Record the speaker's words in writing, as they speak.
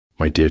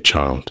My dear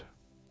child,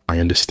 I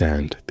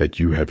understand that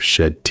you have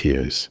shed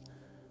tears,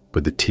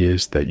 but the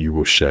tears that you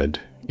will shed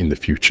in the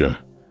future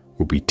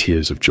will be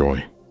tears of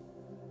joy.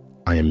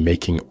 I am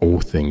making all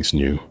things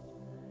new,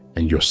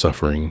 and your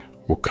suffering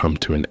will come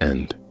to an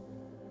end.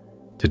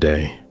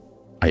 Today,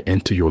 I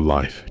enter your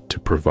life to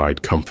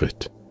provide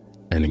comfort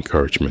and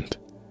encouragement.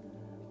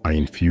 I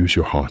infuse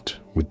your heart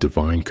with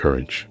divine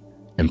courage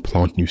and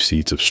plant new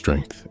seeds of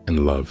strength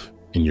and love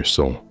in your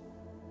soul.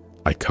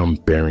 I come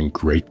bearing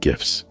great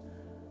gifts,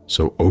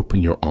 so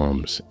open your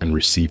arms and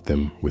receive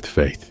them with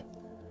faith.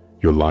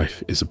 Your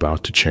life is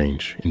about to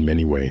change in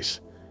many ways,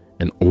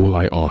 and all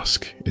I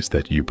ask is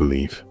that you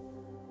believe.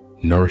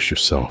 Nourish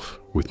yourself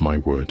with my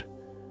word,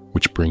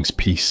 which brings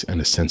peace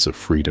and a sense of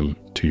freedom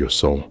to your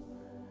soul.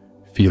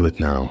 Feel it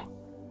now.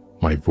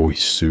 My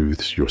voice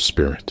soothes your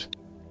spirit,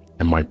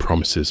 and my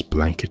promises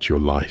blanket your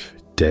life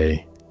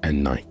day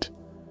and night.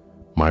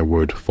 My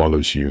word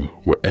follows you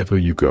wherever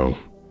you go,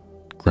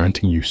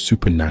 granting you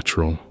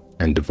supernatural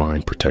and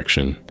divine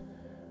protection.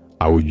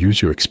 I will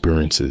use your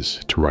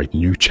experiences to write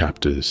new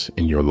chapters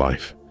in your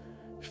life,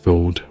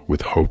 filled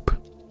with hope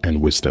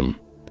and wisdom.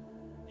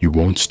 You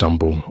won't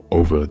stumble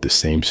over the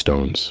same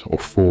stones or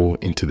fall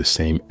into the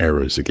same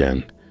errors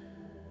again.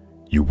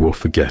 You will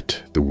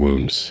forget the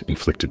wounds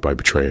inflicted by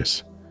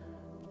betrayers.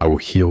 I will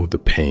heal the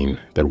pain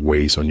that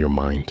weighs on your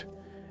mind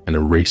and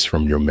erase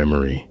from your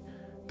memory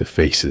the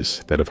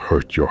faces that have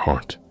hurt your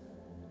heart.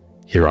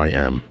 Here I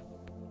am.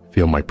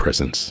 Feel my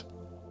presence.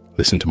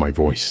 Listen to my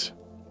voice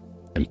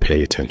and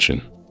pay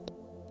attention.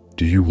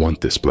 Do you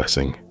want this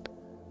blessing?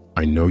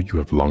 I know you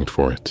have longed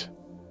for it.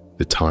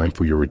 The time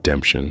for your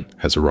redemption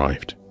has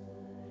arrived.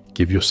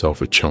 Give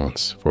yourself a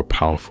chance for a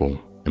powerful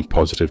and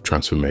positive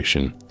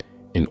transformation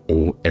in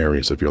all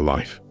areas of your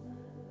life.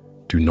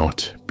 Do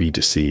not be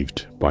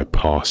deceived by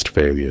past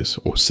failures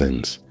or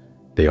sins.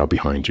 They are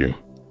behind you.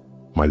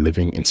 My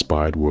living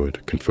inspired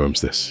word confirms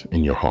this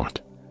in your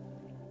heart.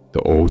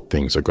 The old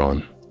things are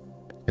gone,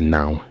 and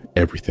now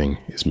everything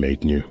is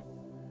made new.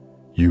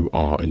 You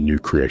are a new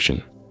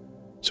creation,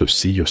 so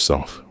see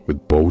yourself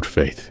with bold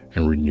faith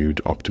and renewed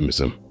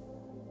optimism.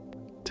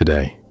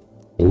 Today,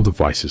 all the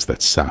vices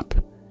that sap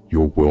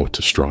your will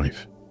to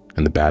strive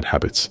and the bad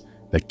habits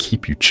that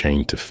keep you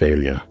chained to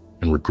failure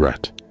and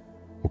regret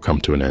will come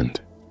to an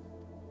end.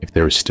 If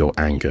there is still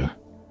anger,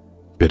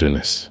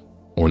 bitterness,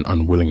 or an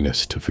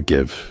unwillingness to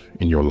forgive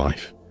in your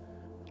life,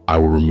 I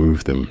will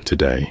remove them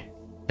today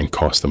and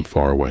cast them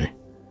far away.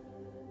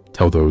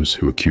 Tell those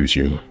who accuse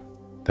you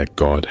that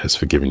God has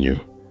forgiven you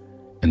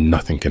and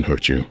nothing can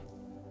hurt you.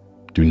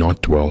 Do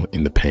not dwell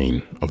in the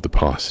pain of the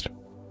past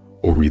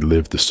or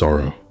relive the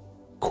sorrow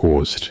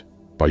caused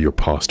by your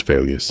past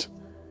failures.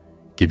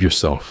 Give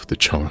yourself the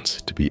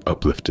chance to be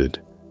uplifted,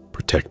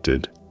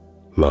 protected,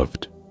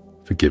 loved,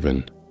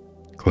 forgiven,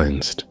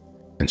 cleansed,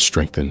 and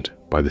strengthened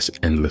by this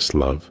endless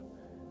love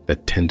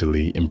that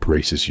tenderly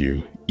embraces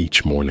you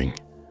each morning.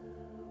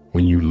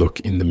 When you look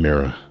in the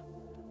mirror,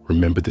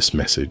 remember this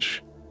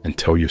message and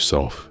tell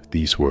yourself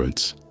these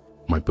words: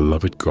 my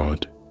beloved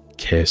God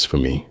cares for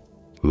me,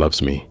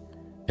 loves me,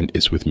 and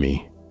is with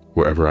me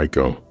wherever I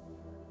go.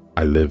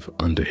 I live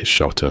under His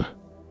shelter,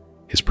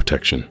 His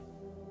protection.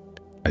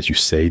 As you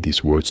say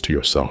these words to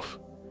yourself,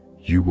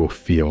 you will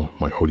feel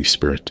my Holy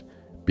Spirit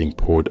being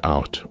poured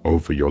out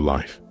over your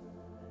life.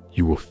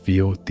 You will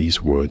feel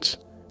these words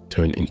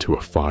turn into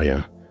a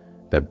fire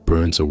that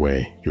burns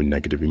away your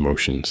negative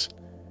emotions.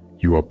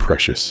 You are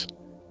precious,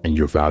 and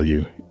your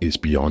value is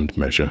beyond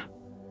measure.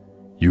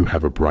 You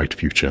have a bright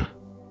future,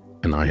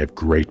 and I have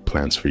great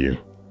plans for you.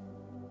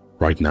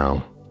 Right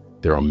now,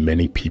 there are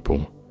many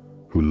people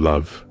who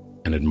love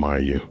and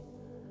admire you.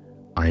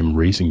 I am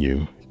raising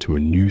you to a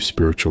new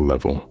spiritual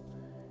level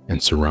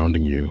and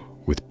surrounding you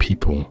with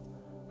people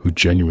who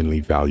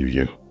genuinely value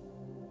you.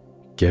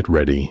 Get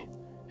ready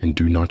and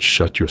do not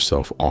shut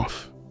yourself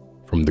off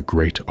from the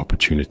great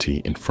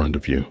opportunity in front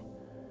of you.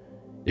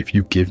 If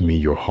you give me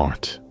your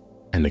heart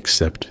and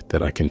accept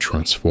that I can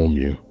transform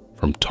you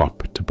from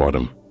top to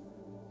bottom,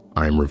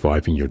 I am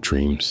reviving your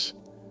dreams,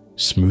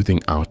 smoothing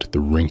out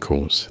the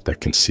wrinkles that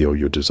conceal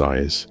your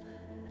desires,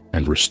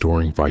 and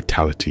restoring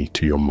vitality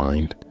to your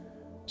mind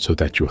so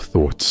that your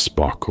thoughts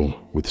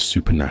sparkle with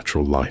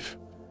supernatural life.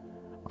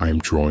 I am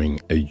drawing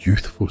a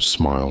youthful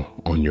smile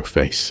on your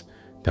face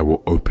that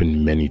will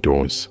open many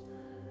doors.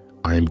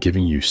 I am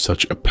giving you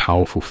such a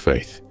powerful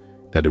faith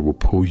that it will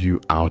pull you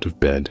out of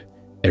bed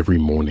every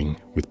morning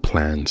with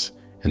plans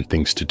and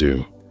things to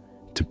do,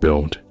 to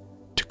build,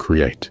 to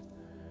create.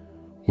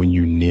 When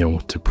you kneel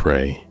to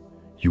pray,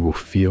 you will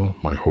feel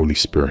my Holy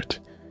Spirit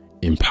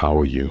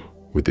empower you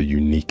with a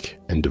unique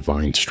and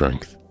divine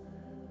strength.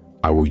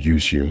 I will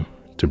use you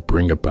to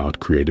bring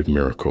about creative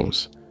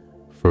miracles,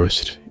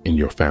 first in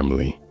your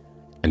family,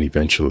 and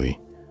eventually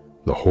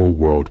the whole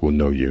world will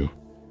know you,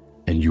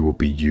 and you will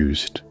be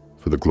used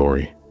for the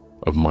glory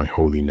of my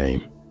holy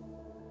name.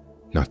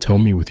 Now tell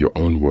me with your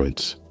own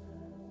words,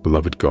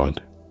 beloved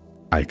God,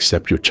 I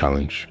accept your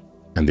challenge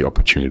and the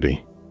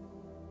opportunity.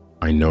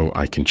 I know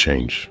I can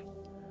change.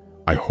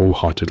 I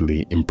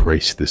wholeheartedly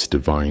embrace this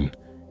divine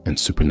and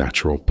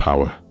supernatural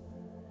power.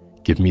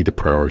 Give me the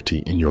priority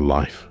in your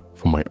life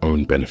for my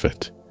own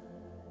benefit.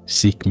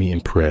 Seek me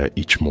in prayer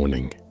each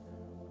morning.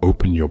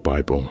 Open your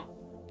Bible.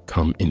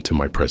 Come into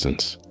my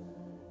presence.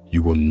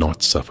 You will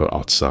not suffer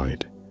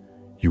outside.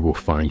 You will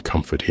find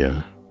comfort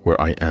here where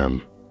I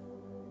am.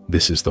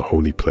 This is the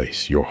holy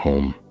place, your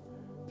home,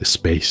 the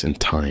space and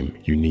time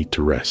you need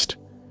to rest.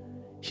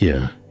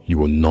 Here, you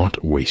will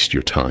not waste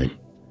your time.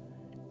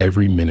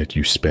 Every minute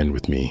you spend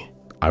with me,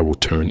 I will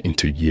turn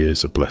into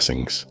years of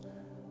blessings.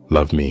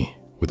 Love me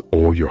with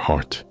all your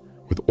heart,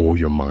 with all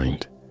your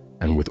mind,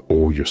 and with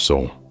all your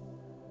soul.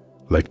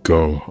 Let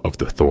go of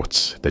the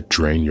thoughts that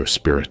drain your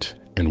spirit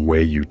and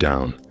weigh you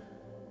down.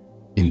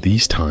 In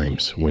these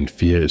times when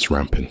fear is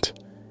rampant,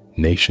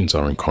 nations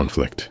are in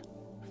conflict,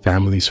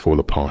 families fall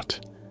apart,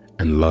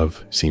 and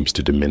love seems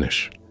to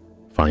diminish,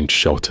 find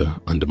shelter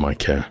under my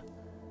care.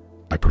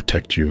 I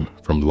protect you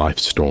from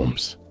life's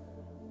storms.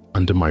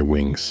 Under my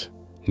wings,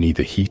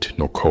 neither heat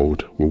nor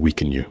cold will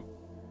weaken you.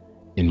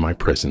 In my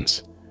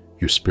presence,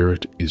 your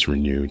spirit is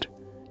renewed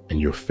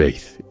and your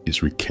faith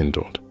is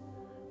rekindled.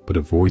 But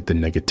avoid the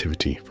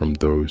negativity from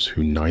those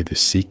who neither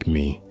seek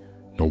me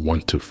nor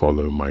want to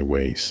follow my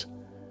ways.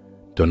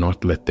 Do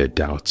not let their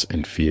doubts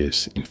and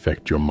fears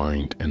infect your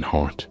mind and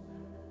heart.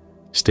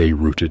 Stay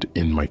rooted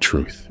in my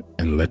truth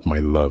and let my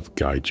love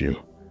guide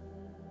you.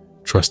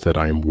 Trust that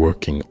I am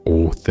working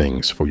all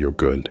things for your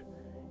good,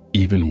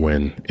 even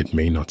when it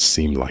may not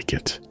seem like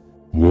it.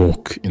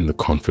 Walk in the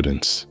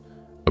confidence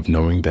of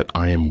knowing that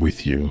I am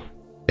with you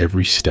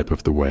every step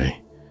of the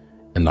way,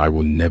 and I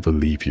will never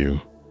leave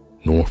you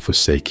nor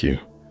forsake you.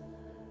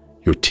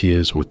 Your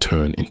tears will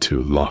turn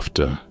into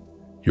laughter,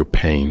 your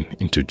pain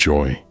into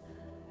joy,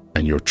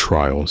 and your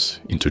trials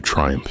into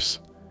triumphs.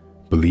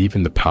 Believe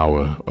in the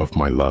power of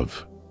my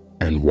love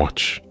and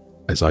watch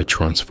as I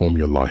transform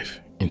your life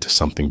into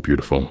something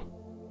beautiful.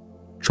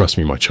 Trust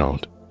me, my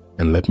child,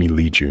 and let me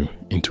lead you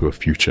into a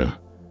future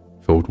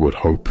filled with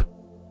hope,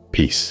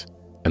 peace,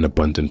 and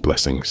abundant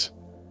blessings.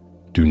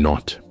 Do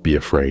not be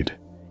afraid,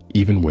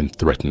 even when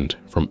threatened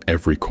from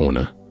every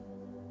corner.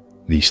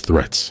 These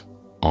threats,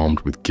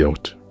 armed with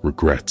guilt,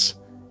 regrets,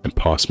 and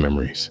past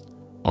memories,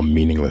 are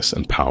meaningless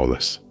and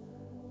powerless.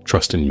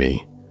 Trust in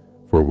me,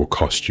 for it will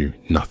cost you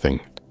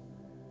nothing.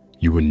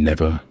 You were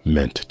never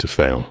meant to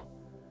fail.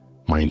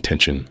 My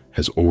intention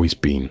has always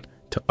been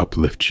to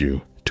uplift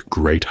you to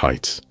great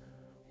heights,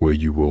 where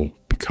you will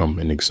become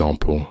an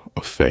example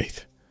of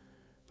faith.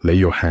 Lay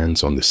your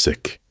hands on the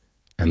sick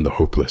and the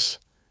hopeless,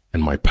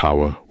 and my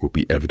power will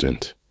be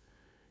evident.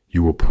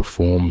 You will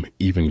perform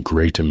even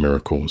greater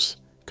miracles,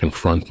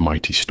 confront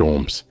mighty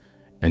storms,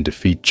 and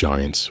defeat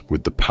giants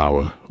with the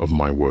power of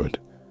my word.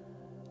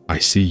 I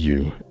see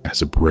you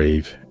as a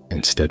brave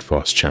and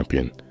steadfast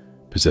champion,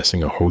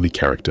 possessing a holy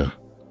character,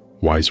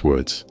 wise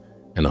words,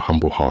 and a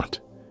humble heart.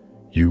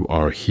 You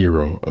are a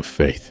hero of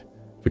faith,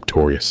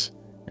 victorious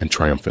and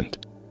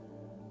triumphant.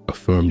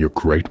 Affirm your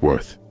great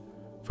worth,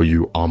 for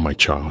you are my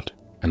child,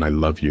 and I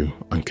love you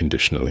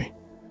unconditionally.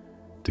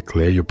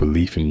 Declare your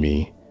belief in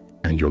me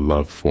and your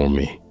love for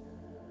me.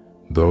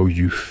 Though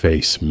you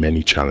face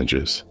many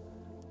challenges,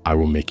 I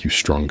will make you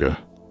stronger.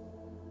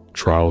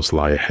 Trials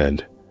lie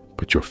ahead,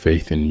 but your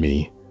faith in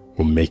me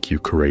will make you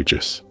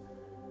courageous.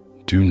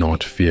 Do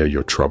not fear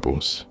your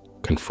troubles,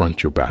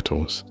 confront your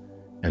battles,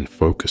 and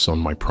focus on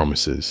my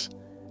promises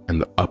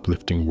and the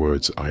uplifting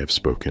words I have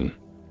spoken.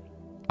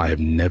 I have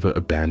never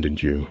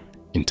abandoned you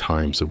in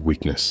times of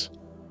weakness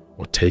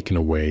or taken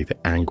away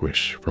the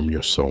anguish from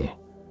your soul,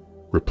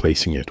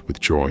 replacing it with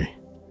joy.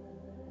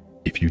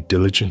 If you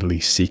diligently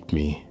seek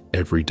me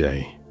every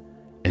day,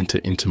 enter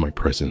into my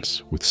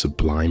presence with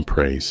sublime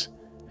praise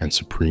and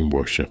supreme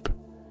worship,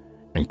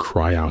 and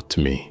cry out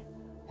to me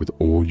with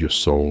all your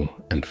soul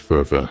and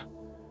fervor,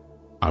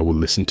 I will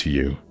listen to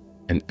you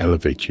and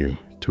elevate you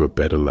to a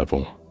better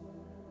level.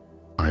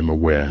 I am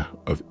aware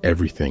of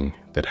everything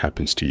that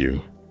happens to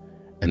you,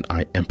 and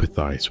I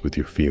empathize with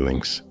your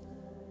feelings.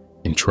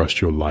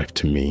 Entrust your life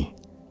to me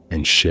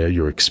and share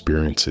your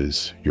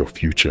experiences, your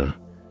future,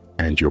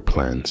 and your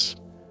plans,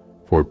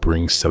 for it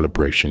brings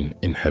celebration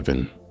in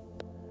heaven.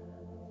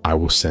 I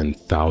will send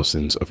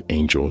thousands of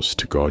angels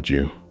to guard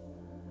you.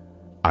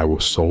 I will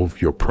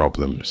solve your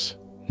problems,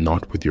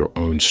 not with your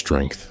own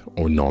strength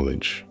or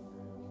knowledge,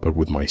 but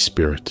with my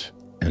spirit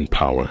and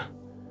power.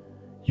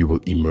 You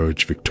will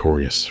emerge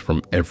victorious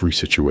from every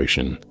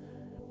situation,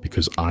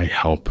 because I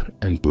help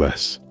and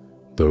bless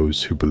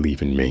those who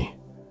believe in me.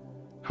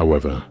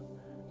 However,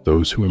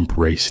 those who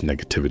embrace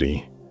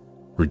negativity,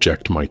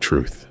 reject my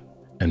truth,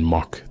 and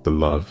mock the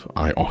love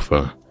I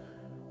offer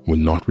will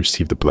not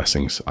receive the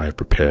blessings I have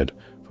prepared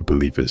for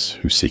believers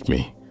who seek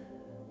me.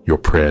 Your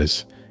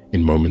prayers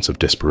in moments of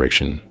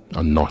desperation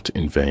are not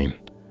in vain,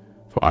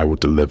 for I will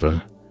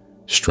deliver,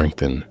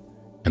 strengthen,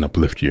 and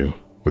uplift you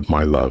with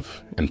my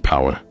love and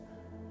power.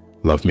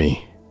 Love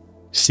me,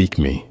 seek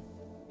me,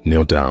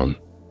 kneel down,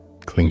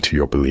 cling to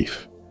your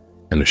belief,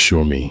 and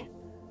assure me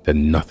that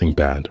nothing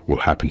bad will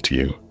happen to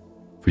you,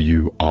 for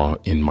you are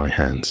in my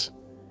hands.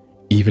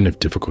 Even if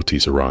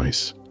difficulties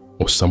arise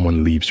or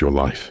someone leaves your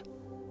life,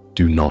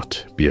 Do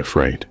not be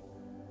afraid.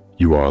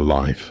 You are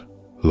alive,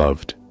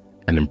 loved,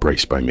 and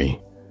embraced by me.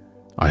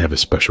 I have a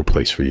special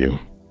place for you,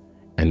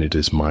 and it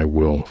is my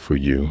will for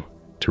you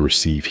to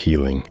receive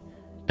healing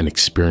and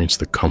experience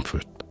the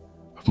comfort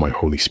of my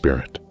Holy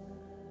Spirit.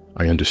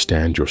 I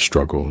understand your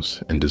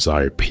struggles and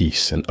desire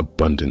peace and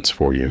abundance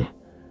for you.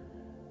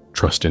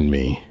 Trust in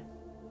me,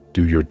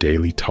 do your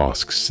daily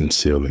tasks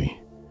sincerely,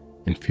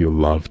 and feel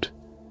loved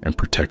and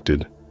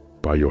protected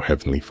by your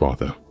Heavenly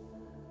Father.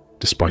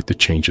 Despite the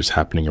changes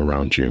happening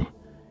around you,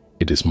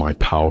 it is my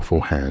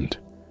powerful hand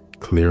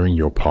clearing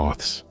your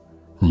paths,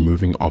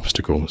 removing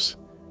obstacles,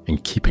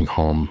 and keeping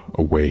harm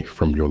away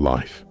from your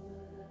life.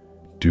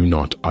 Do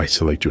not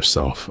isolate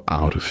yourself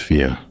out of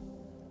fear,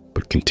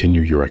 but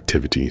continue your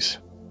activities,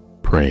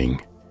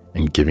 praying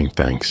and giving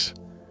thanks.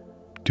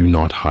 Do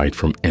not hide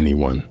from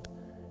anyone,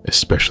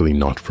 especially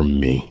not from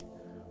me,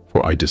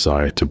 for I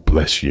desire to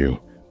bless you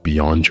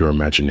beyond your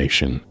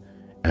imagination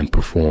and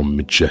perform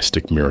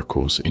majestic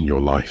miracles in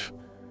your life.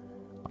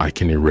 I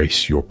can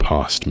erase your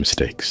past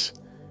mistakes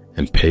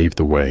and pave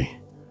the way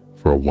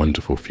for a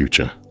wonderful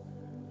future.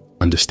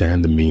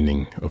 Understand the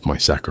meaning of my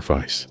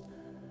sacrifice,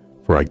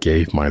 for I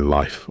gave my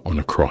life on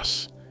a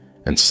cross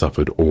and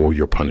suffered all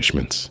your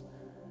punishments.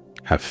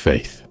 Have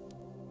faith,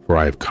 for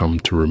I have come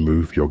to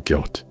remove your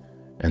guilt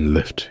and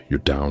lift your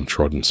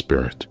downtrodden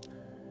spirit.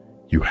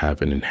 You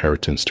have an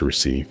inheritance to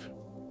receive,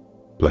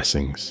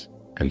 blessings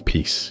and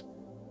peace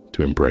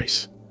to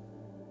embrace.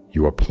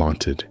 You are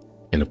planted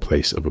in a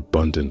place of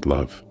abundant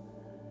love,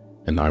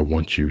 and I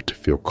want you to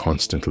feel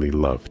constantly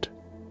loved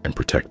and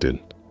protected.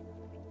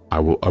 I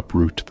will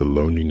uproot the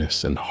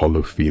loneliness and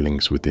hollow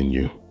feelings within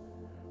you,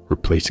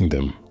 replacing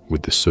them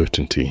with the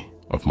certainty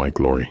of my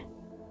glory.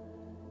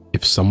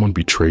 If someone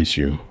betrays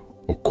you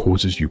or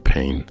causes you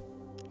pain,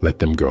 let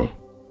them go.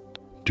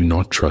 Do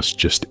not trust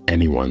just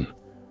anyone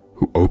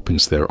who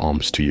opens their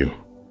arms to you.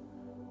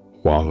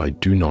 While I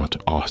do not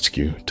ask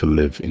you to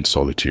live in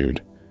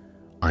solitude,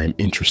 I am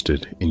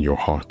interested in your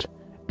heart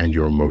and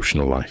your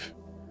emotional life.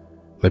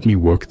 Let me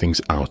work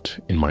things out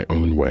in my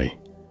own way,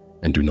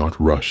 and do not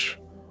rush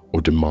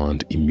or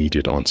demand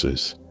immediate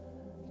answers.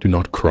 Do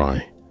not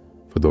cry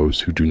for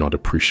those who do not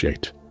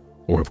appreciate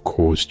or have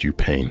caused you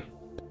pain.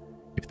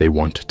 If they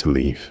want to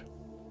leave,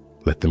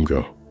 let them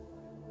go.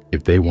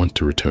 If they want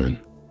to return,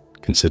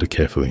 consider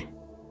carefully.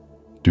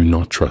 Do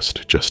not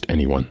trust just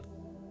anyone.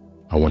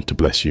 I want to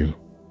bless you,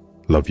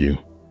 love you,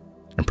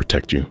 and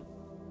protect you.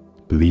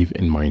 Believe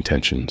in my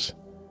intentions.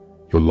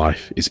 Your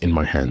life is in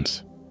my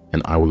hands,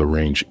 and I will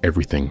arrange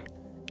everything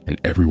and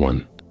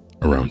everyone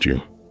around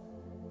you.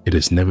 It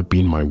has never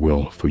been my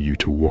will for you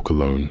to walk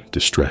alone,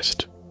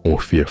 distressed or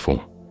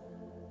fearful.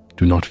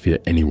 Do not fear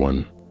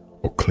anyone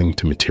or cling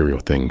to material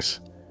things.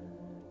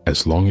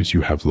 As long as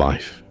you have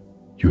life,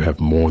 you have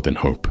more than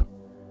hope.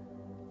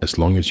 As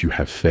long as you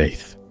have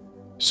faith,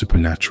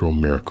 supernatural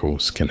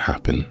miracles can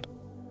happen.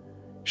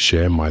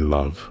 Share my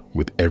love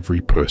with every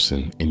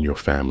person in your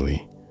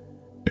family,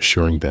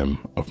 assuring them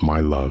of my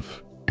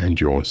love and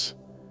yours.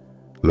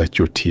 Let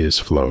your tears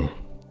flow,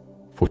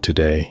 for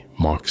today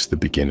marks the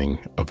beginning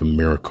of a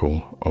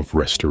miracle of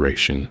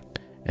restoration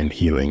and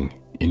healing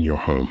in your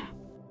home.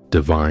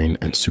 Divine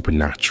and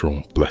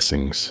supernatural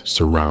blessings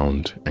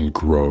surround and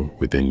grow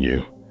within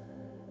you.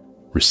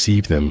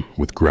 Receive them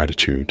with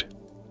gratitude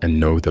and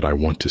know that I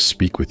want to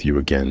speak with you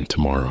again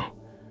tomorrow.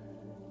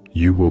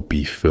 You will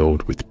be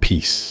filled with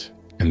peace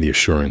and the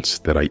assurance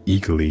that I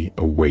eagerly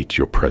await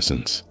your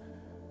presence.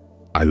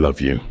 I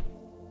love you,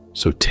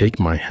 so take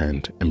my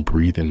hand and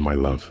breathe in my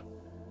love.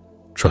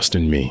 Trust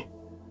in me,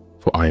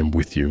 for I am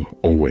with you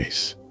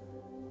always.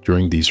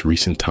 During these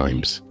recent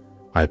times,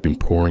 I have been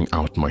pouring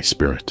out my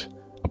spirit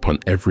upon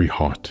every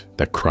heart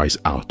that cries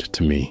out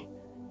to me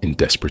in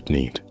desperate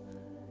need.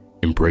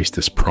 Embrace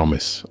this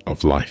promise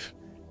of life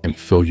and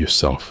fill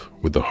yourself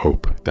with the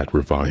hope that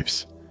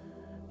revives.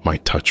 My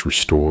touch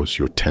restores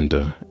your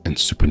tender and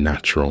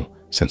supernatural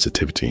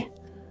sensitivity.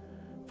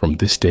 From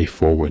this day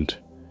forward,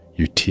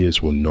 your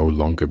tears will no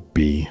longer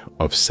be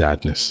of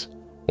sadness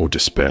or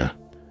despair,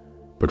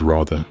 but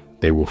rather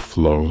they will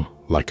flow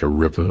like a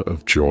river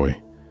of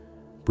joy,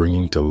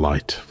 bringing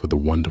delight for the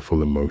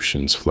wonderful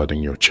emotions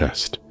flooding your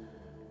chest.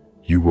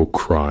 You will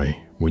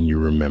cry when you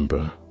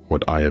remember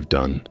what I have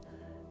done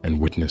and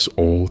witness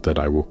all that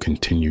I will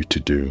continue to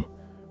do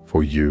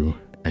for you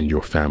and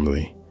your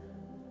family.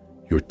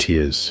 Your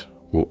tears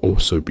will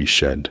also be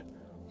shed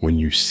when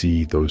you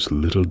see those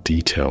little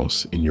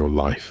details in your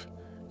life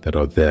that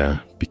are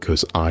there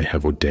because I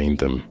have ordained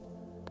them.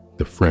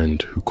 The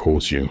friend who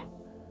calls you,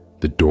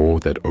 the door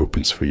that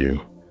opens for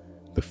you,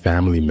 the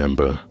family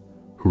member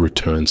who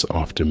returns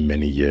after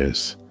many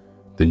years,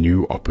 the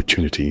new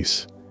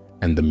opportunities,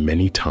 and the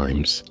many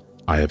times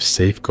I have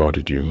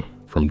safeguarded you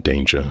from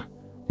danger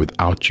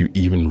without you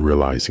even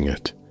realizing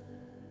it.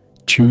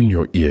 Tune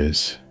your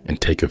ears and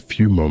take a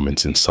few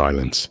moments in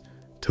silence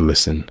to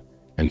listen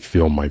and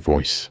feel my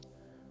voice.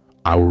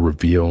 I will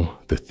reveal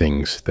the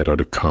things that are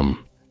to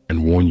come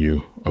and warn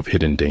you of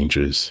hidden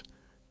dangers,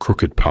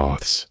 crooked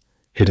paths,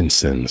 hidden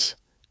sins,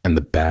 and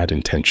the bad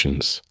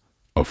intentions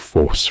of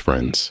false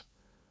friends.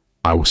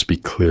 I will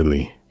speak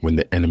clearly when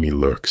the enemy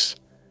lurks,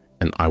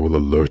 and I will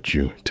alert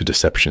you to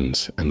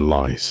deceptions and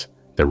lies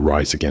that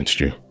rise against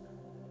you.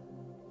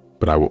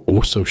 But I will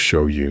also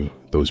show you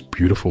those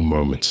beautiful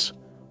moments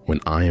when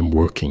I am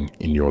working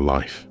in your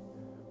life,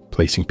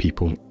 placing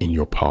people in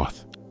your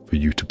path for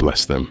you to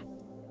bless them.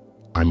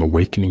 I'm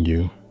awakening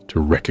you to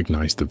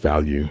recognize the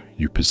value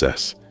you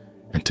possess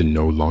and to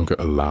no longer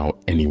allow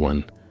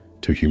anyone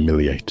to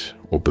humiliate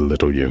or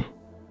belittle you.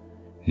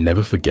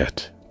 Never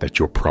forget that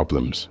your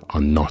problems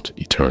are not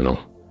eternal.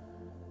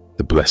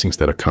 The blessings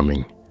that are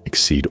coming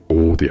exceed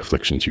all the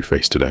afflictions you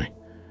face today.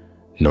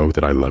 Know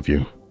that I love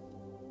you,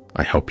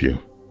 I help you,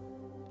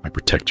 I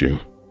protect you,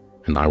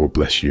 and I will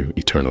bless you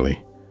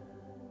eternally.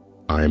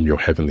 I am your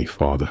heavenly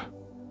Father,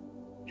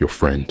 your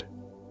friend,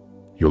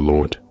 your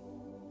Lord,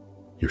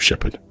 your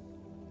shepherd.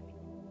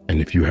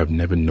 And if you have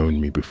never known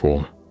me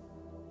before,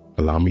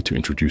 allow me to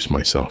introduce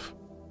myself.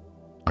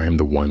 I am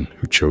the one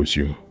who chose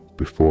you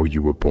before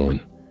you were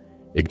born,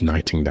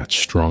 igniting that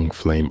strong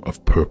flame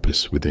of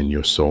purpose within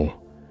your soul,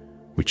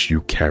 which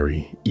you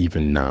carry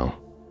even now.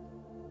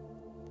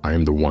 I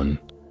am the one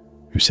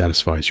who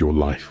satisfies your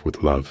life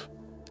with love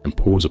and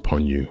pours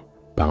upon you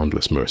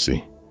boundless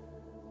mercy.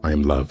 I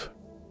am love,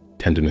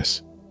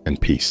 tenderness, and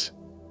peace.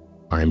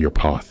 I am your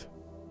path,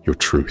 your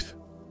truth,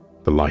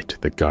 the light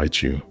that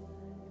guides you,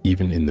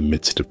 even in the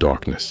midst of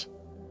darkness.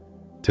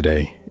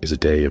 Today is a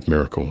day of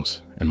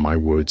miracles, and my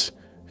words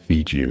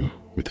feed you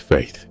with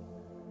faith.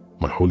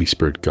 My Holy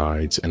Spirit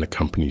guides and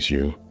accompanies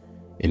you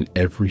in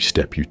every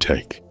step you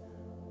take.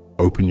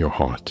 Open your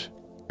heart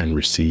and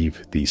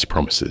receive these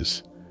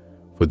promises,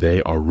 for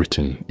they are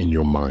written in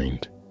your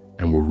mind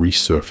and will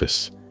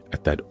resurface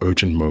at that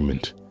urgent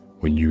moment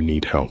when you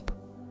need help.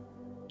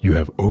 You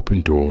have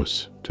open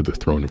doors to the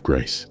throne of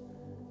grace,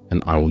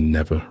 and I will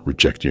never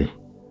reject you.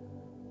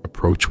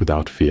 Approach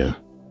without fear,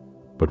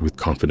 but with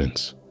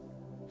confidence,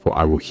 for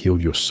I will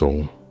heal your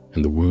soul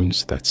and the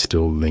wounds that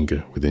still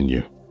linger within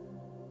you.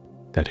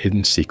 That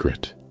hidden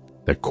secret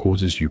that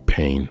causes you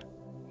pain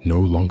no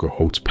longer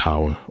holds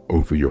power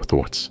over your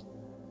thoughts.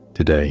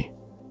 Today,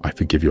 I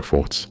forgive your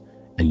faults,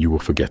 and you will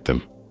forget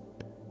them.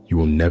 You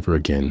will never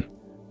again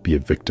be a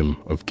victim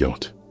of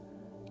guilt.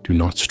 Do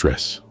not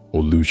stress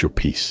or lose your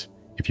peace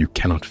if you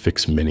cannot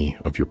fix many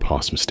of your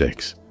past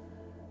mistakes.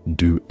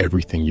 Do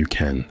everything you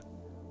can.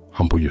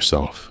 Humble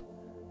yourself.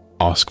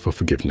 Ask for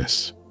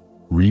forgiveness.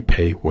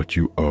 Repay what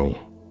you owe.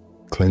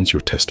 Cleanse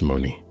your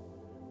testimony.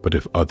 But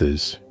if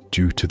others,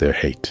 due to their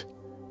hate,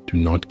 do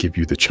not give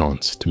you the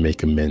chance to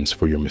make amends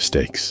for your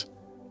mistakes,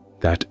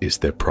 that is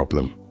their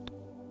problem.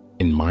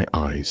 In my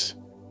eyes,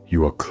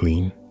 you are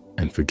clean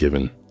and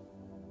forgiven.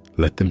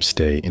 Let them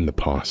stay in the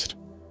past.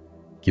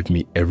 Give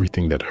me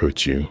everything that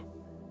hurts you,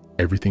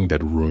 everything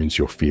that ruins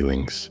your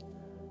feelings,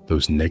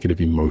 those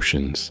negative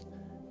emotions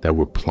that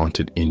were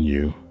planted in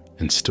you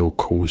and still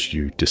cause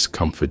you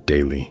discomfort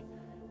daily,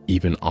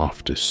 even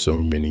after so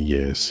many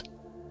years.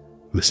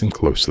 Listen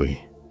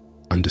closely,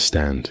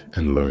 understand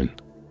and learn.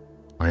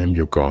 I am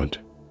your God,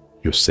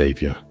 your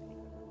Savior,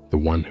 the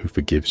one who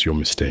forgives your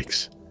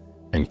mistakes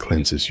and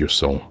cleanses your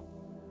soul.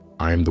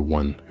 I am the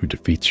one who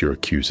defeats your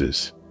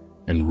accusers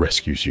and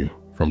rescues you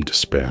from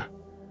despair,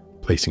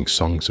 placing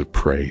songs of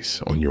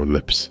praise on your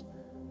lips.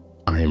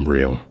 I am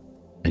real,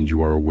 and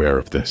you are aware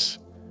of this.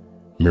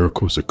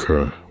 Miracles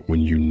occur when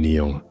you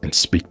kneel and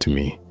speak to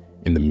me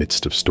in the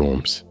midst of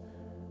storms.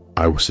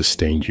 I will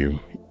sustain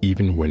you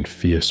even when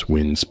fierce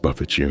winds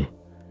buffet you.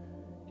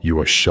 You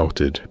are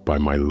sheltered by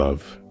my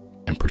love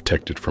and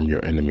protected from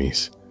your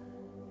enemies.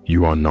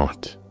 You are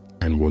not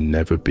and will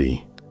never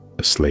be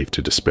a slave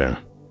to despair.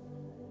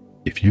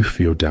 If you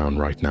feel down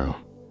right now,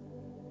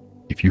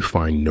 if you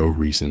find no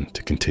reason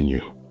to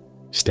continue,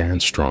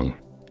 stand strong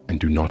and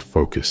do not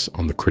focus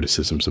on the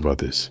criticisms of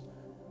others.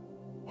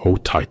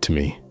 Hold tight to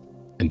me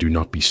and do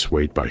not be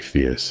swayed by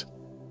fears.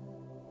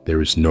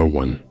 There is no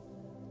one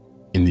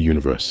in the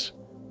universe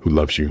who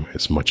loves you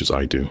as much as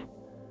I do,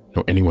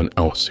 nor anyone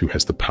else who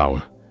has the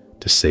power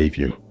to save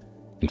you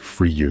and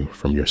free you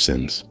from your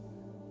sins.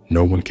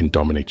 No one can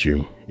dominate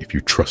you if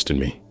you trust in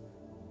me.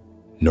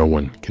 No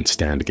one can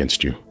stand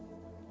against you.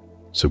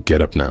 So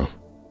get up now,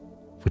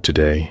 for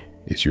today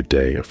is your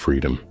day of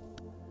freedom.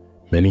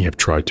 Many have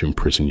tried to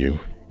imprison you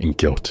in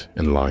guilt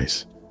and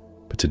lies,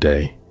 but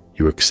today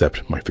you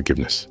accept my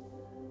forgiveness.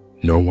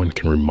 No one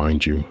can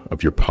remind you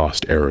of your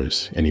past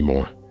errors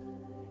anymore.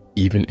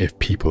 Even if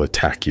people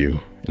attack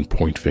you and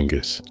point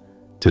fingers,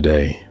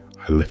 today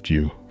I lift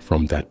you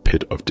from that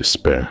pit of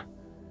despair.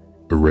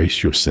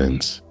 Erase your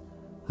sins,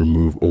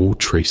 remove all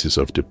traces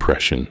of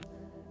depression,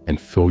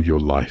 and fill your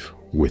life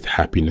with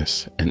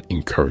happiness and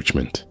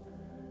encouragement.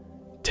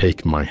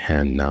 Take my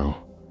hand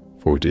now,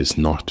 for it is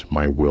not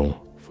my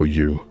will for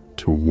you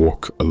to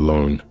walk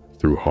alone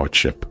through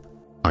hardship.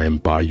 I am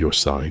by your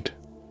side,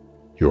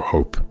 your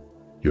hope,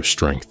 your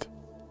strength,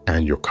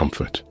 and your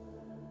comfort.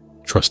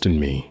 Trust in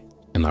me,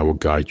 and I will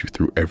guide you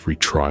through every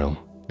trial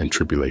and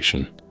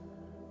tribulation.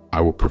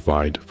 I will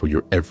provide for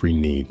your every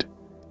need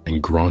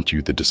and grant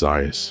you the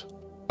desires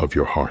of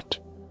your heart.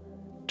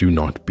 Do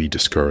not be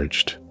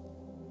discouraged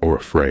or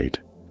afraid,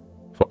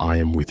 for I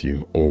am with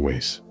you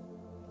always.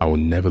 I will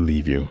never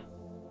leave you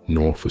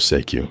nor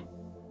forsake you.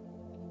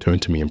 Turn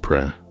to me in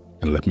prayer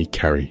and let me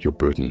carry your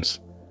burdens.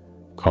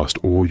 Cast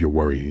all your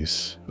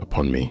worries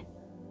upon me,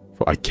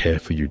 for I care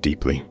for you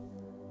deeply.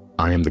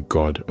 I am the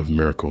God of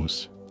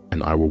miracles,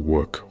 and I will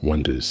work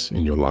wonders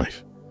in your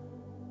life.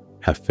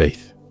 Have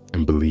faith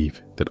and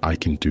believe that I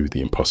can do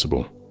the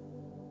impossible.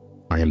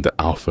 I am the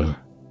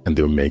Alpha and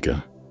the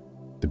Omega,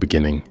 the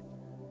beginning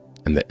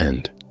and the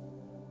end.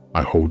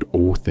 I hold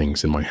all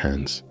things in my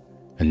hands,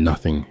 and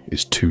nothing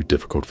is too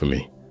difficult for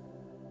me.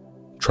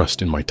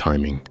 Trust in my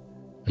timing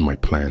and my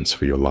plans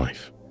for your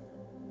life.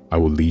 I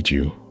will lead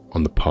you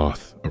on the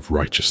path of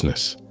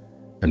righteousness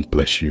and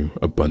bless you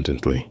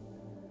abundantly.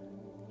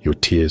 Your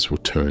tears will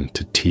turn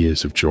to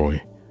tears of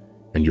joy,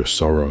 and your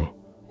sorrow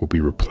will be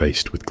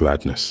replaced with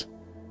gladness.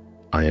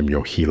 I am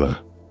your healer,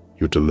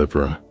 your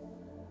deliverer,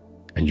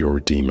 and your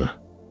redeemer.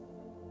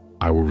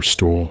 I will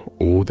restore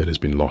all that has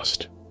been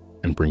lost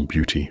and bring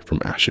beauty from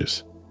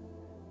ashes.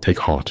 Take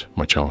heart,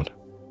 my child,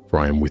 for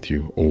I am with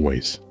you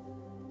always.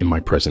 In my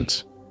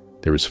presence,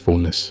 there is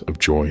fullness of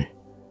joy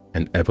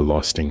and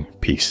everlasting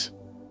peace.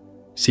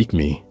 Seek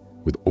me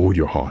with all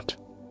your heart,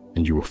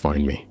 and you will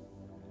find me.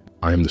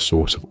 I am the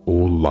source of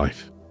all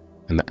life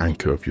and the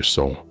anchor of your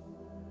soul.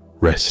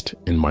 Rest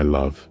in my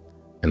love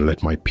and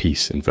let my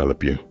peace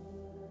envelop you.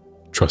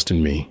 Trust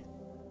in me,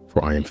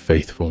 for I am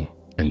faithful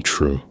and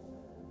true.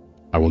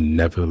 I will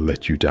never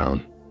let you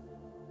down.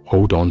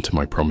 Hold on to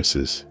my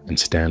promises and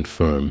stand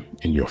firm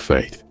in your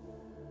faith.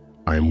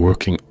 I am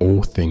working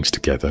all things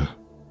together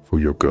for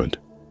your good.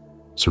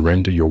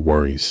 Surrender your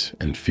worries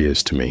and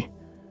fears to me,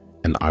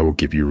 and I will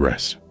give you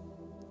rest.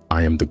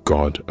 I am the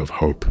God of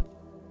hope,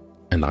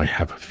 and I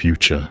have a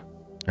future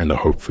and a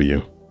hope for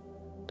you.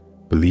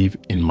 Believe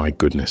in my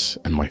goodness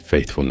and my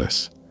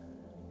faithfulness.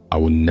 I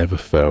will never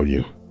fail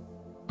you.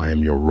 I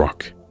am your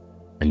rock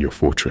and your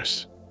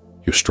fortress,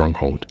 your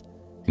stronghold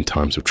in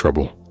times of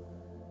trouble.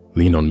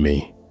 Lean on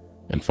me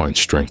and find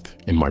strength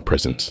in my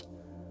presence.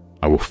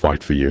 I will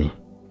fight for you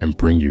and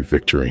bring you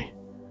victory.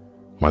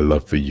 My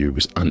love for you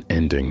is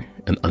unending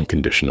and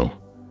unconditional.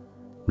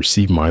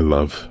 Receive my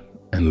love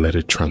and let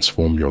it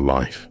transform your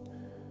life.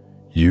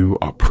 You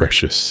are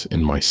precious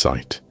in my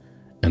sight,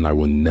 and I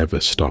will never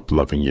stop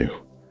loving you.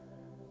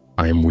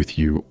 I am with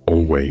you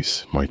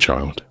always, my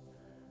child.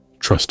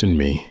 Trust in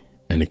me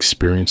and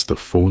experience the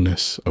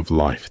fullness of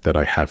life that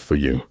I have for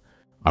you.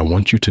 I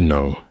want you to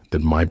know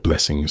that my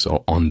blessings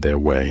are on their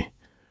way,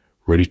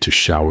 ready to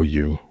shower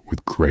you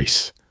with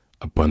grace,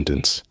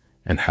 abundance,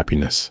 and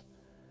happiness.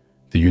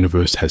 The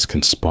universe has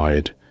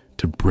conspired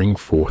to bring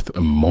forth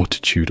a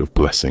multitude of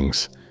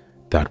blessings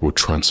that will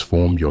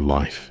transform your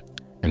life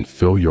and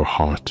fill your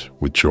heart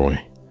with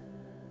joy.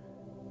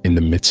 In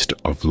the midst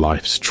of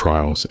life's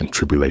trials and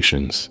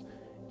tribulations,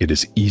 it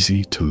is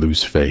easy to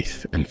lose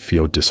faith and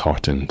feel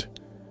disheartened.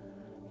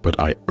 But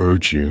I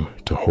urge you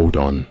to hold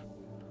on,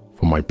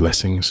 for my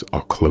blessings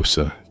are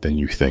closer than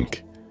you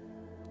think.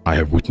 I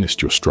have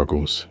witnessed your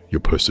struggles, your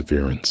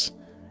perseverance,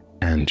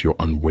 and your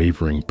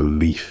unwavering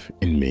belief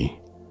in me.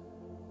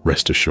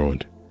 Rest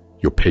assured,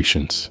 your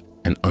patience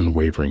and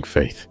unwavering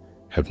faith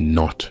have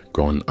not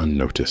gone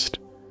unnoticed.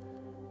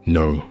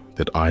 Know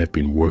that I have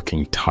been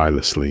working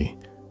tirelessly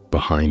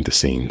behind the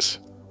scenes,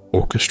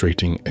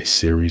 orchestrating a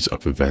series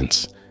of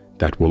events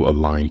that will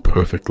align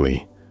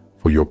perfectly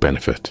for your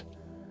benefit.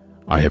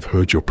 I have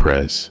heard your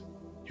prayers,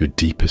 your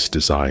deepest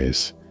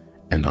desires,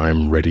 and I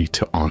am ready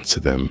to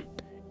answer them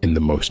in the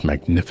most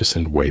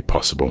magnificent way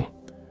possible.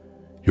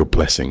 Your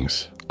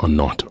blessings are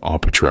not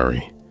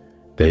arbitrary.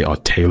 They are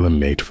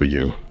tailor-made for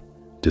you,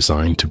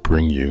 designed to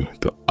bring you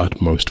the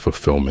utmost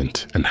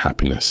fulfillment and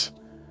happiness.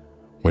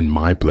 When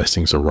my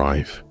blessings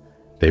arrive,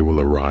 they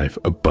will arrive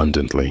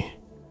abundantly.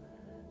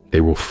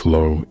 They will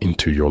flow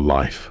into your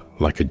life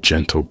like a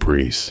gentle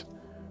breeze,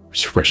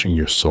 refreshing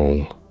your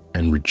soul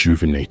and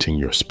rejuvenating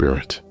your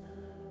spirit.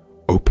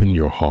 Open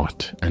your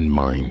heart and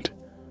mind,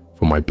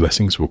 for my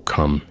blessings will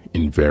come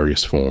in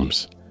various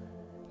forms.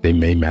 They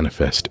may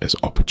manifest as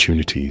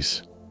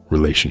opportunities,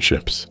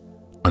 relationships,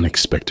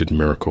 unexpected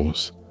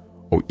miracles,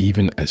 or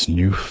even as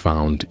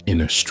newfound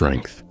inner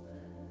strength.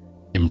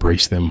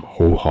 Embrace them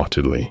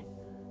wholeheartedly,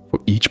 for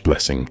each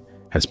blessing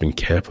has been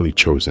carefully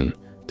chosen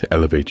to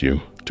elevate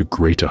you to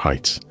greater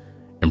heights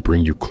and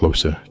bring you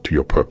closer to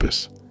your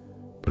purpose.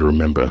 But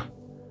remember,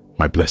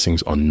 my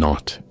blessings are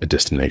not a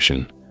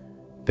destination.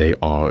 They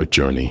are a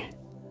journey.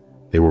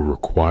 They will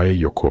require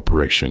your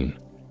cooperation,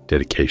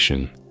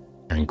 dedication,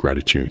 and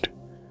gratitude.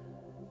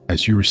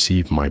 As you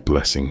receive my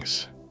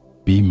blessings,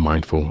 be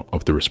mindful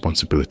of the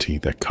responsibility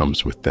that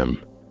comes with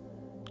them.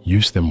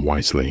 Use them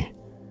wisely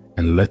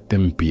and let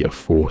them be a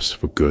force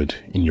for good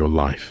in your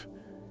life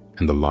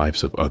and the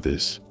lives of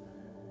others.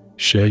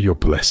 Share your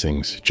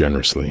blessings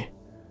generously,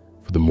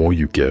 for the more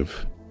you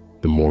give,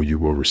 the more you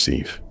will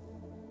receive.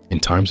 In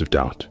times of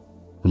doubt,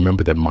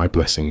 remember that my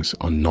blessings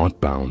are not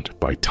bound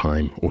by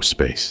time or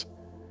space.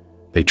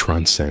 They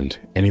transcend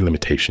any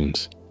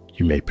limitations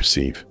you may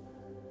perceive.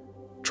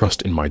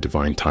 Trust in my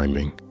divine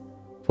timing,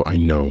 for I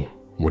know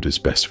what is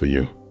best for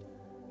you.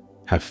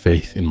 Have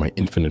faith in my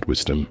infinite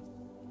wisdom,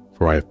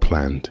 for I have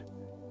planned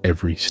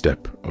every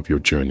step of your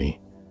journey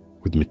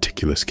with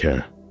meticulous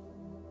care.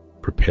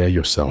 Prepare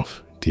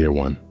yourself, dear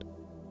one,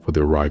 for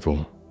the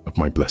arrival of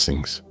my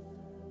blessings.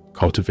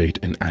 Cultivate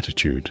an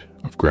attitude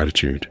of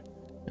gratitude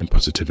and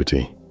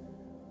positivity,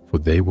 for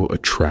they will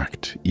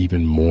attract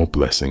even more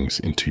blessings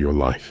into your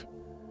life.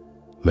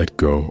 Let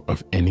go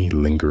of any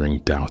lingering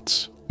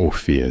doubts or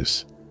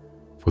fears,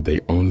 for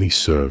they only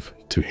serve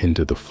to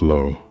hinder the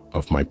flow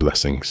of my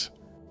blessings.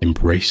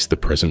 Embrace the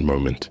present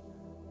moment,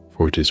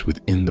 for it is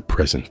within the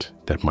present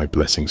that my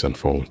blessings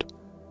unfold.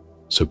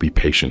 So be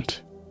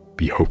patient,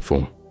 be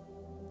hopeful,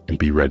 and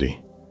be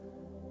ready.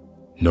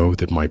 Know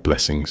that my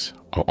blessings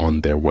are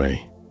on their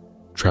way,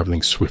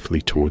 traveling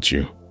swiftly towards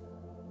you.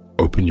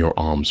 Open your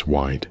arms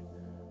wide,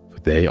 for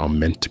they are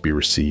meant to be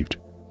received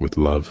with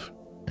love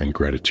and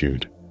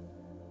gratitude.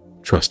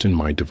 Trust in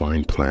my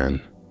divine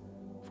plan,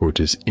 for it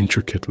is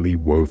intricately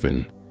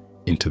woven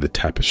into the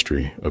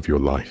tapestry of your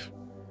life.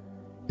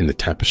 In the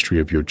tapestry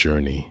of your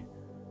journey,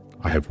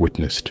 I have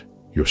witnessed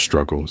your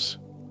struggles,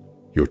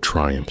 your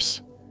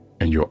triumphs,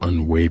 and your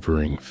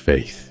unwavering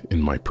faith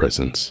in my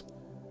presence.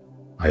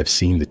 I have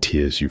seen the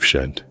tears you've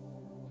shed,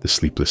 the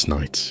sleepless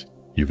nights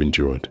you've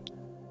endured,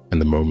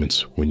 and the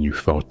moments when you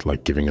felt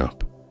like giving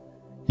up.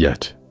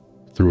 Yet,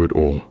 through it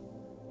all,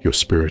 your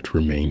spirit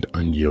remained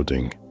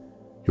unyielding,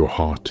 your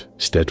heart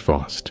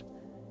steadfast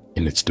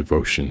in its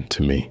devotion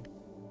to me.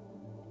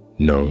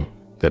 Know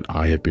that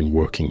I have been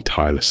working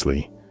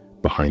tirelessly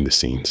behind the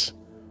scenes,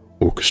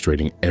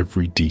 orchestrating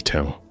every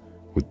detail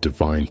with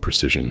divine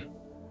precision.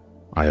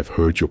 I have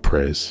heard your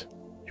prayers,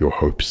 your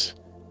hopes,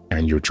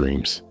 and your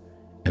dreams,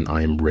 and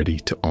I am ready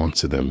to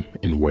answer them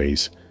in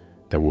ways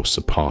that will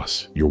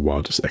surpass your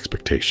wildest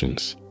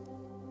expectations.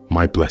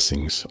 My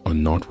blessings are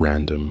not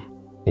random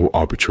or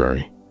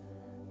arbitrary.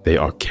 They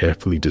are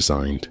carefully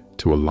designed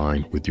to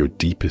align with your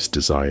deepest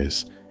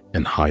desires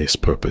and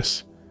highest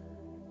purpose.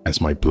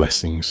 As my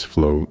blessings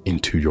flow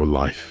into your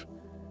life,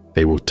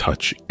 they will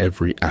touch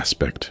every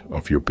aspect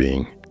of your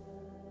being.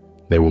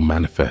 They will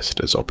manifest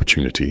as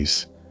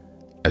opportunities,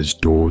 as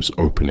doors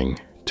opening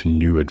to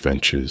new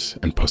adventures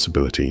and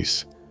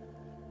possibilities.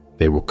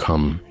 They will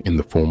come in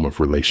the form of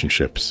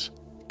relationships,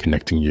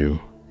 connecting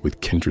you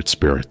with kindred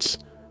spirits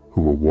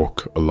who will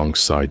walk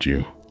alongside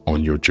you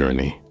on your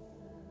journey.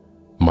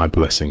 My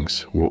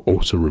blessings will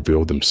also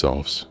reveal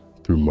themselves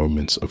through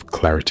moments of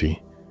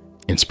clarity,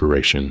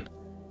 inspiration,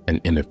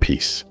 and inner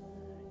peace,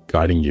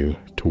 guiding you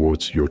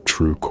towards your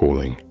true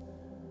calling.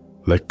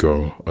 Let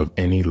go of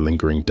any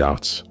lingering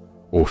doubts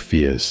or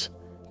fears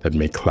that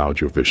may cloud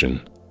your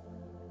vision.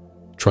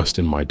 Trust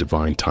in my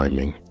divine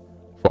timing,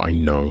 for I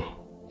know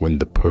when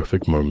the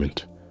perfect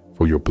moment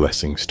for your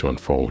blessings to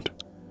unfold.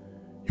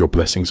 Your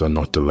blessings are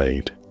not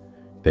delayed.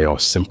 They are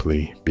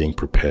simply being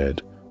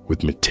prepared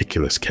with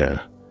meticulous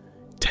care,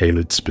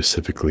 tailored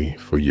specifically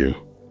for you.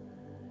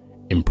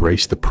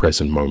 Embrace the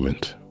present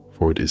moment,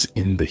 for it is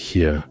in the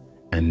here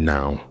and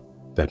now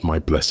that my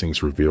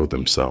blessings reveal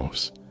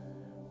themselves.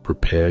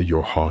 Prepare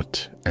your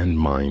heart and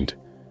mind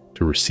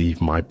to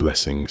receive my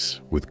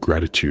blessings with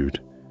gratitude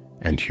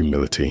and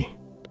humility.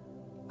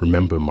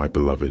 Remember, my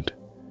beloved,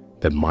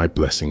 that my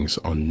blessings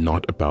are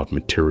not about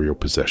material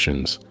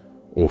possessions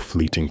or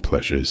fleeting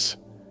pleasures.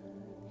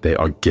 They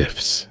are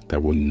gifts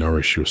that will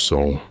nourish your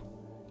soul,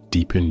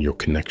 deepen your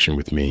connection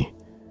with me,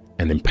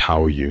 and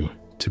empower you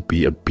to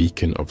be a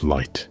beacon of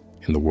light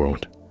in the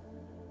world.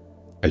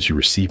 As you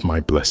receive my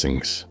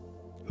blessings,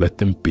 let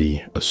them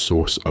be a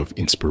source of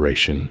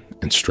inspiration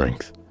and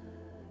strength.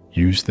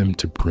 Use them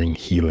to bring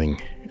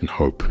healing and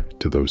hope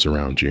to those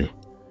around you.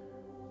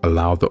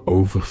 Allow the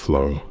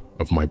overflow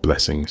of my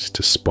blessings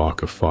to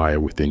spark a fire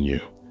within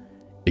you,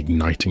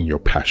 igniting your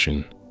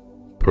passion,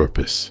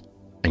 purpose,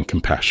 and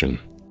compassion.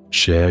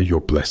 Share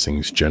your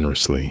blessings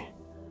generously,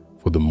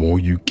 for the more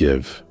you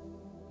give,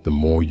 the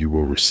more you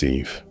will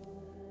receive.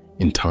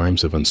 In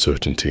times of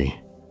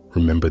uncertainty,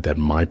 remember that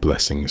my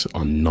blessings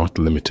are not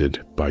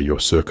limited by your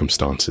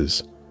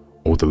circumstances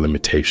or the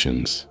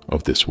limitations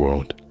of this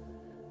world.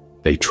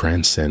 They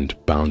transcend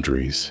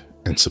boundaries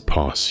and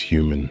surpass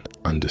human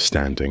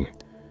understanding.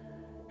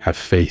 Have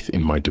faith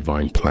in my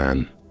divine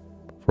plan,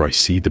 for I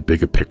see the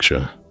bigger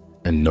picture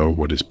and know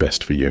what is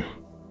best for you.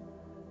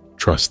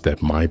 Trust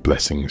that my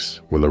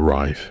blessings will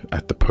arrive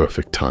at the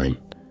perfect time,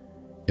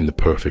 in the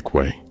perfect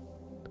way.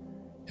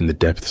 In the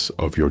depths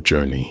of your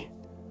journey,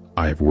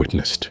 I have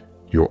witnessed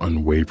your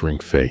unwavering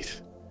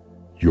faith,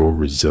 your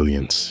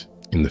resilience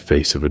in the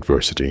face of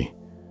adversity,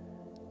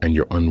 and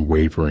your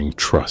unwavering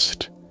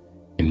trust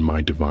in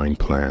my divine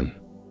plan.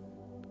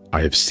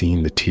 I have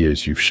seen the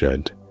tears you've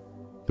shed,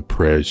 the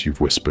prayers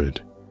you've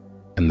whispered,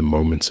 and the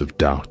moments of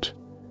doubt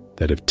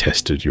that have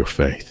tested your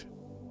faith.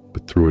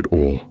 But through it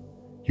all,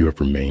 you have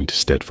remained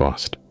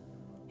steadfast,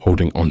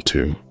 holding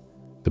onto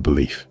the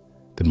belief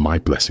that my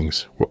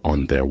blessings were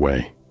on their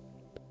way.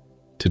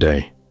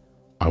 Today,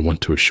 I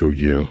want to assure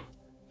you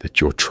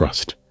that your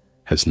trust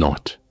has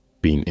not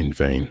been in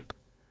vain.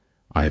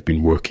 I have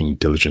been working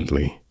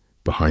diligently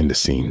behind the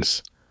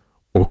scenes,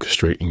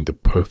 orchestrating the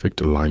perfect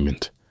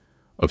alignment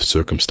of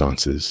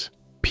circumstances,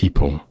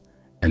 people,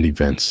 and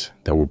events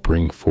that will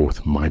bring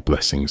forth my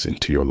blessings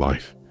into your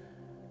life.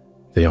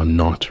 They are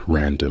not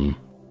random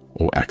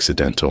or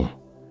accidental.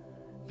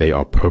 They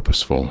are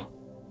purposeful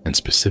and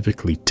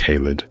specifically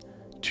tailored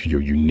to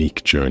your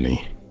unique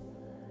journey.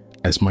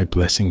 As my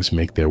blessings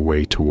make their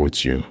way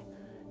towards you,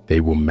 they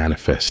will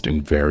manifest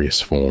in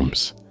various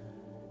forms.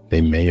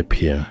 They may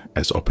appear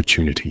as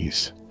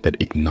opportunities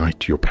that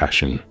ignite your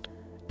passion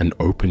and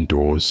open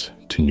doors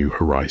to new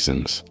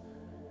horizons.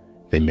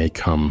 They may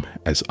come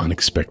as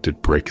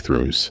unexpected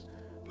breakthroughs,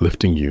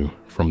 lifting you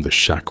from the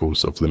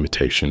shackles of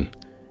limitation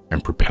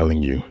and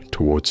propelling you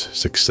towards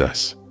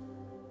success.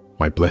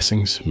 My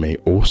blessings may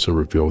also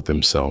reveal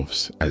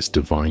themselves as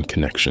divine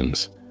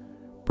connections,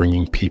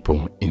 bringing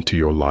people into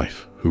your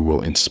life who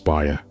will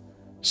inspire,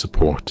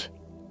 support,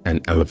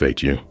 and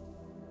elevate you.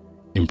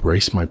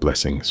 Embrace my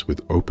blessings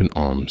with open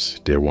arms,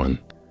 dear one,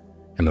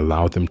 and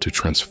allow them to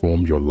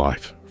transform your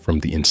life from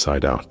the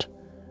inside out.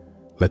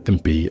 Let them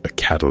be a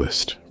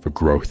catalyst for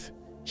growth,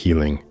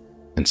 healing,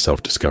 and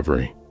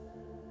self-discovery.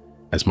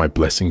 As my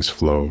blessings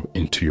flow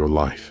into your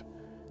life,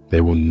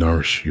 they will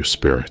nourish your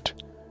spirit,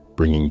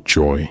 bringing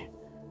joy,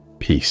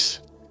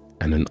 peace,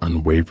 and an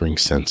unwavering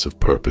sense of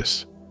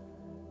purpose.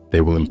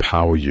 They will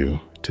empower you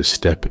to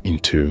step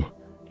into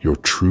your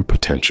true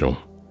potential,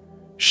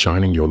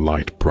 shining your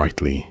light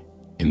brightly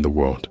in the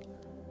world.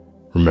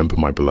 Remember,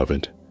 my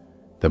beloved,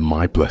 that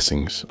my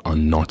blessings are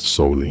not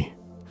solely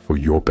for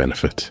your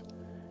benefit.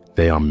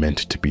 They are meant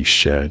to be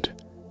shared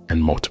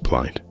and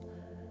multiplied.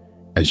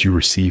 As you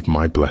receive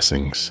my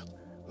blessings,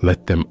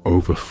 let them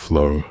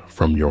overflow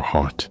from your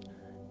heart,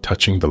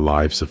 touching the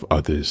lives of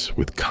others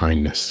with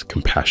kindness,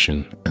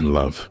 compassion, and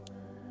love.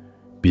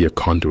 Be a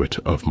conduit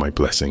of my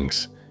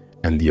blessings,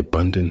 and the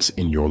abundance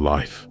in your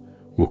life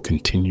will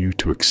continue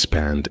to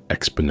expand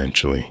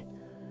exponentially.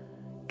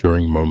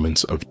 During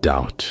moments of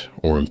doubt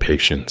or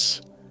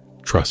impatience,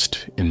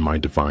 trust in my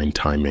divine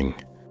timing.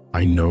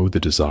 I know the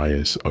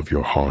desires of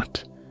your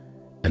heart,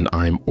 and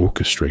I am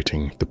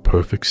orchestrating the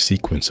perfect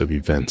sequence of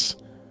events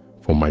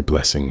for my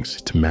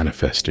blessings to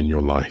manifest in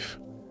your life.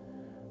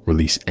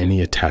 Release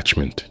any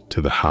attachment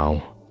to the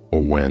how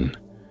or when,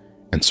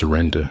 and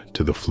surrender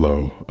to the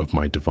flow of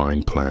my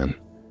divine plan.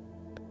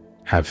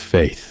 Have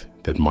faith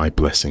that my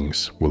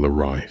blessings will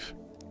arrive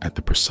at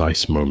the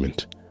precise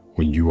moment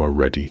when you are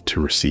ready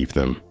to receive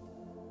them.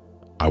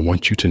 I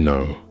want you to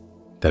know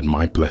that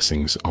my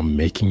blessings are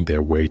making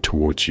their way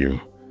towards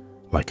you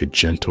like a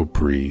gentle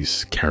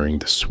breeze carrying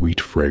the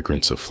sweet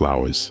fragrance of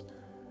flowers.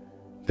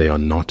 They are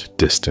not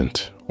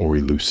distant or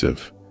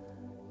elusive.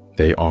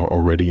 They are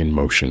already in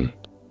motion,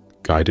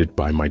 guided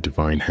by my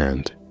divine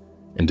hand,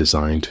 and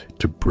designed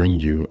to bring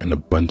you an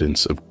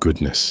abundance of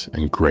goodness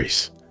and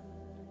grace.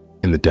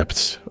 In the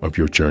depths of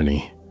your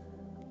journey,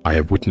 I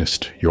have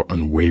witnessed your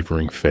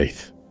unwavering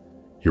faith,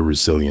 your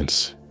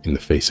resilience in the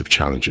face of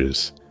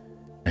challenges,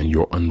 and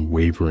your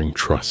unwavering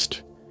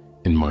trust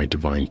in my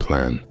divine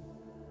plan.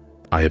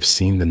 I have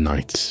seen the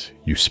nights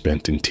you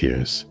spent in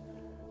tears,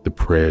 the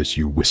prayers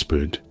you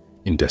whispered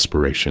in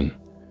desperation,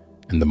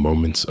 and the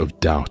moments of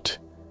doubt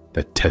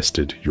that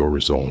tested your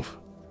resolve.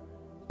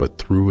 But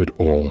through it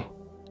all,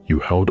 you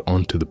held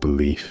on to the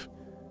belief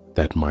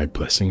that my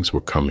blessings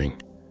were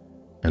coming,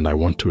 and I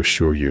want to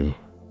assure you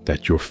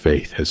that your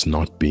faith has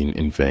not been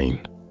in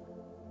vain.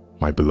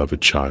 My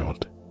beloved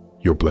child,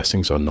 your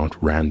blessings are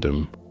not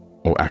random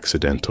or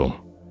accidental.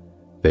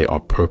 They are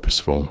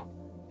purposeful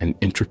and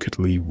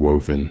intricately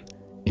woven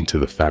into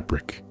the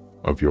fabric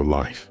of your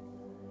life.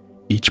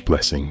 Each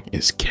blessing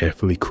is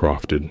carefully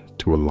crafted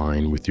to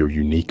align with your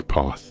unique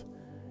path,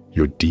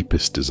 your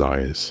deepest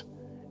desires,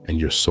 and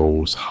your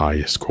soul's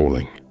highest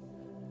calling.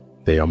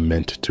 They are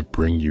meant to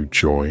bring you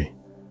joy,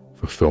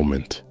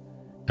 fulfillment,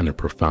 and a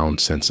profound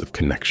sense of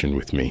connection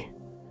with me.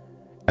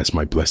 As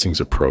my blessings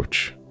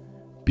approach,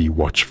 be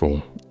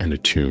watchful and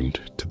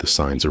attuned to the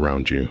signs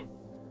around you.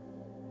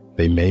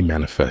 They may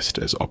manifest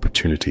as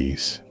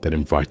opportunities that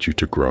invite you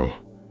to grow,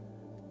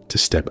 to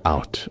step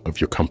out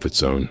of your comfort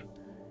zone,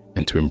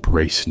 and to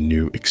embrace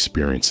new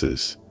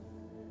experiences.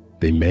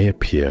 They may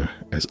appear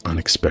as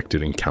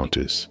unexpected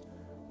encounters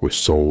where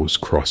souls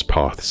cross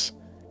paths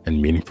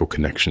and meaningful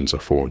connections are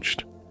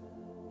forged.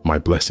 My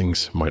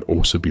blessings might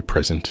also be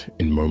present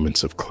in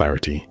moments of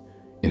clarity,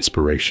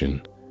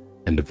 inspiration,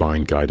 and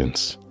divine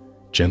guidance,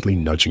 gently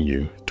nudging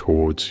you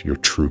towards your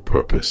true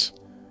purpose.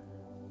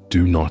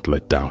 Do not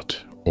let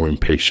doubt or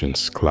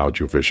impatience cloud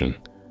your vision.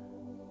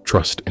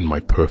 Trust in my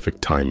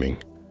perfect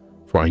timing,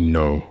 for I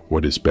know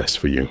what is best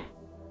for you.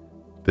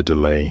 The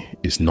delay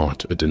is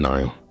not a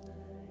denial.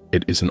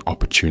 It is an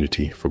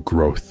opportunity for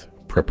growth,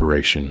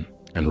 preparation,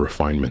 and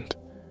refinement.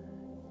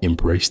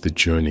 Embrace the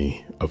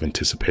journey of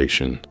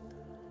anticipation,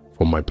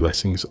 for my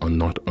blessings are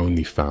not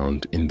only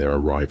found in their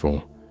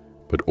arrival,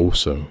 but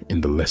also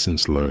in the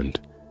lessons learned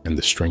and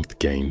the strength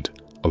gained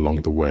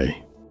along the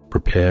way.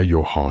 Prepare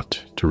your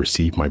heart to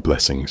receive my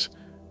blessings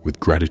with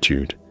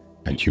gratitude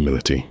and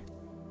humility.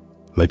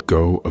 Let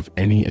go of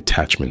any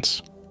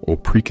attachments or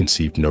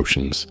preconceived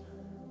notions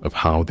of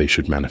how they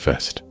should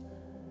manifest.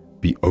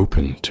 Be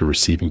open to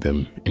receiving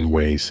them in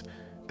ways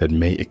that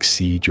may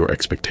exceed your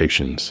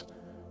expectations,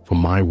 for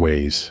my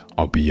ways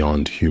are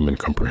beyond human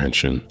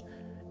comprehension,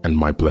 and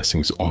my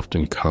blessings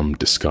often come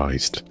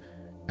disguised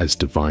as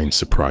divine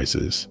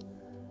surprises.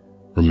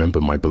 Remember,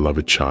 my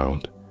beloved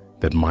child,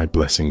 that my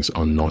blessings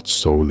are not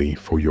solely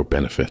for your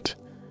benefit.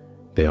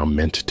 They are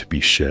meant to be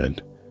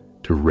shared,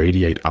 to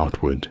radiate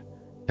outward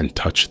and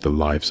touch the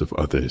lives of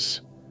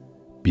others.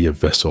 Be a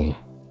vessel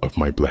of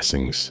my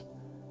blessings,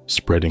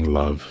 spreading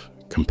love,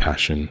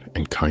 compassion,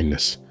 and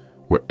kindness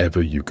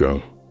wherever you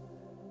go.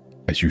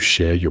 As you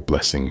share your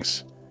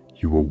blessings,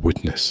 you will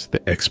witness the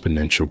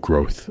exponential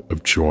growth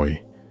of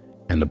joy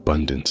and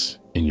abundance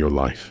in your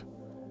life.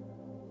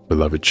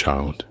 Beloved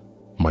child,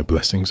 my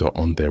blessings are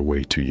on their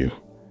way to you.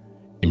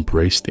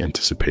 Embrace the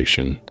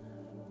anticipation,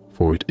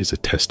 for it is a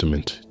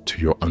testament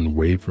to your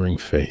unwavering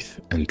faith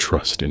and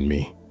trust in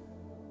me.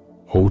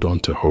 Hold on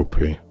to hope,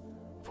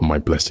 for my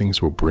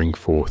blessings will bring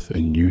forth a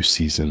new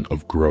season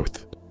of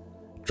growth,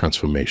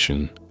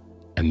 transformation,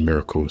 and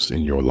miracles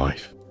in your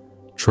life.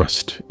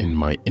 Trust in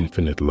my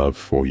infinite love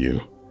for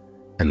you,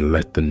 and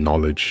let the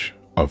knowledge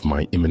of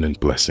my imminent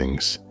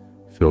blessings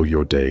fill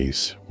your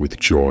days with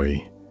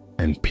joy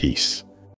and peace.